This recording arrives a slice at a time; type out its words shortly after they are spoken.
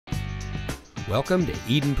Welcome to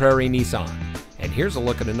Eden Prairie Nissan, and here's a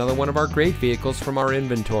look at another one of our great vehicles from our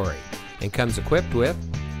inventory, and comes equipped with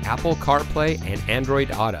Apple CarPlay and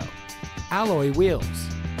Android Auto, alloy wheels,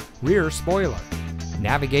 rear spoiler,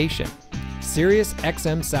 navigation, Sirius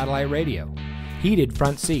XM satellite radio, heated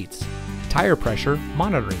front seats, tire pressure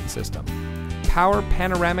monitoring system, power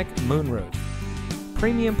panoramic moonroof,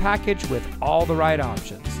 premium package with all the right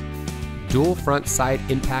options, dual front side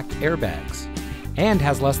impact airbags, and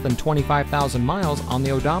has less than 25,000 miles on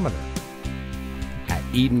the odometer. At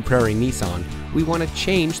Eden Prairie Nissan, we want to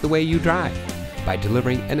change the way you drive by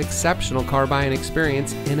delivering an exceptional car buying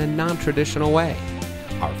experience in a non-traditional way.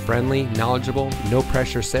 Our friendly, knowledgeable,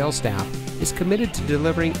 no-pressure sales staff is committed to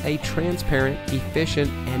delivering a transparent,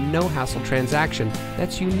 efficient, and no-hassle transaction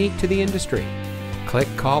that's unique to the industry. Click,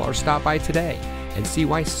 call, or stop by today and see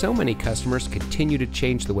why so many customers continue to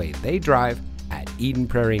change the way they drive at Eden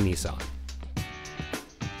Prairie Nissan.